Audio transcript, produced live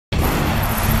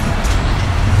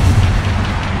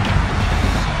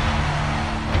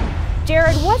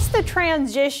Jared, what's the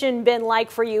transition been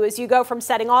like for you as you go from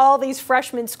setting all these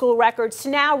freshman school records to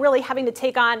now really having to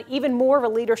take on even more of a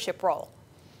leadership role?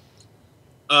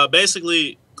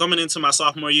 Basically, coming into my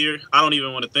sophomore year, I don't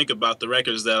even want to think about the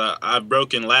records that I've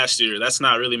broken last year. That's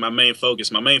not really my main focus.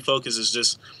 My main focus is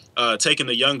just taking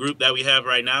the young group that we have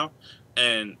right now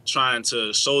and trying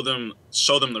to show them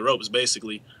the ropes,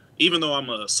 basically. Even though I'm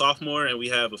a sophomore and we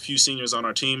have a few seniors on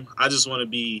our team, I just want to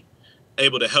be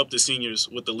able to help the seniors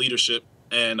with the leadership.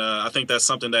 And I think that's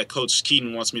something that Coach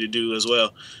Keaton wants me to do as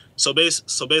well. So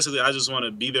basically, I just want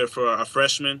to be there for our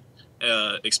freshmen,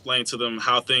 explain to them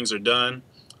how things are done,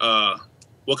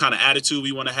 what kind of attitude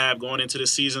we want to have going into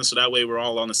this season, so that way we're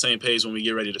all on the same page when we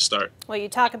get ready to start. Well, you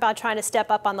talk about trying to step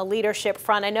up on the leadership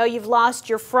front. I know you've lost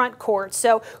your front court,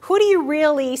 so who do you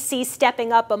really see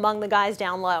stepping up among the guys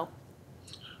down low?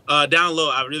 Down low,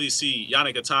 I really see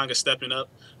Yannick Atanga stepping up.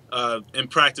 In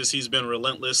practice, he's been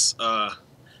relentless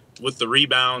with the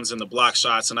rebounds and the block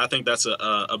shots, and I think that's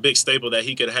a big staple that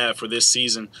he could have for this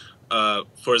season,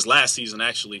 for his last season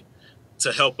actually,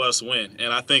 to help us win.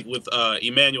 And I think with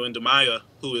Emmanuel Ndemaya,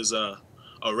 who is a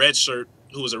redshirt,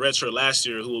 who was a redshirt last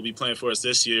year, who will be playing for us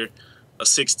this year, a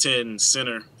 6'10"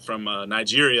 center from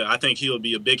Nigeria, I think he'll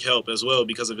be a big help as well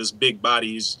because of his big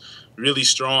body. He's really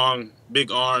strong,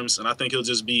 big arms, and I think he'll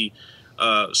just be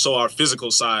show our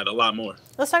physical side a lot more.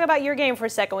 Let's talk about your game for a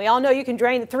second. We all know you can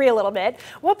drain the three a little bit.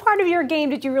 What part of your game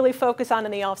did you really focus on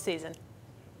in the offseason?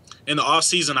 In the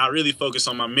offseason, I really focused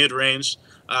on my mid-range.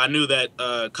 I knew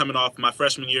that coming off my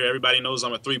freshman year, everybody knows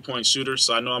I'm a three-point shooter,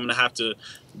 so I know I'm going to have to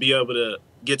be able to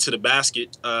get to the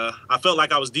basket. I felt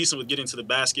like I was decent with getting to the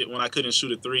basket when I couldn't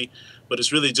shoot a three, but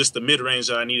it's really just the mid-range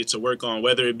that I needed to work on,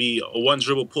 whether it be a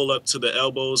one-dribble pull-up to the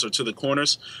elbows or to the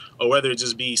corners, or whether it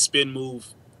just be spin move,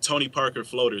 Tony Parker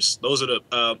floaters. Those are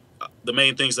the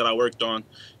main things that I worked on,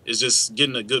 is just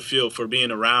getting a good feel for being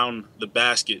around the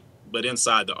basket but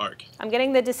inside the arc. I'm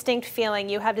getting the distinct feeling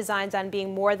you have designs on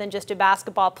being more than just a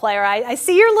basketball player. I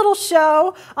see your little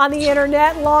show on the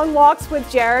internet, Long Walks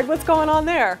with Jared. What's going on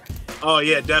there? Oh,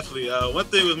 yeah, definitely. One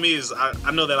thing with me is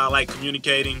I know that I like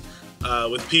communicating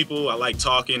with people. I like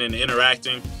talking and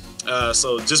interacting.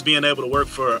 So just being able to work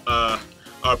for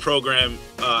our program,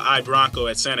 Bronco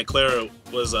at Santa Clara,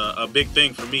 was a big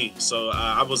thing for me. So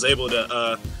I was able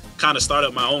to kind of start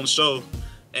up my own show,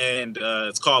 and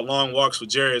it's called Long Walks with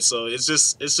Jared. So it's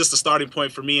just a starting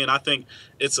point for me, and I think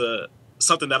it's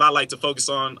something that I like to focus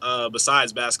on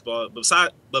besides basketball.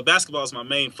 But basketball is my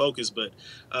main focus. But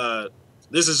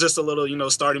this is just a little,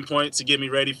 starting point to get me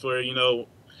ready for,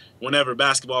 whenever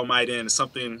basketball might end. It's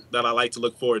something that I like to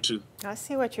look forward to. I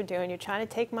see what you're doing. You're trying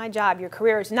to take my job. Your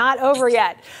career is not over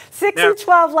yet.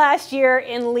 6-12 last year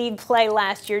in league play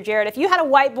last year, Jared. If you had a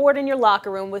whiteboard in your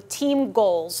locker room with team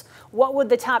goals, what would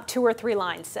the top 2 or 3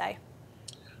 lines say?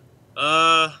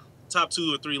 Top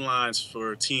 2 or 3 lines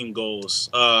for team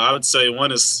goals. I would say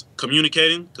one is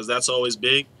communicating, because that's always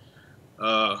big.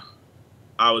 I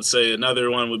would say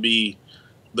another one would be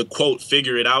the quote,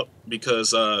 figure it out,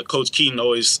 because Coach Keaton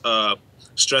always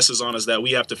stresses on us that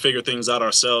we have to figure things out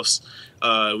ourselves.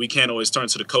 We can't always turn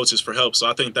to the coaches for help. So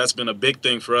I think that's been a big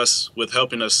thing for us with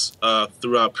helping us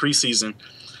throughout preseason,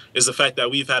 is the fact that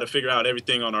we've had to figure out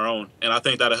everything on our own. And I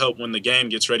think that'll help when the game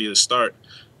gets ready to start,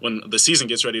 when the season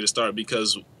gets ready to start,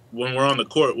 because when we're on the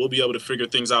court, we'll be able to figure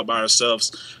things out by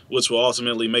ourselves, which will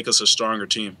ultimately make us a stronger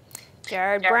team.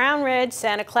 Jared Brownridge,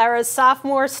 Santa Clara's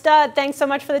sophomore stud. Thanks so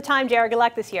much for the time, Jared. Good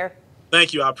luck this year.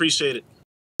 Thank you. I appreciate it.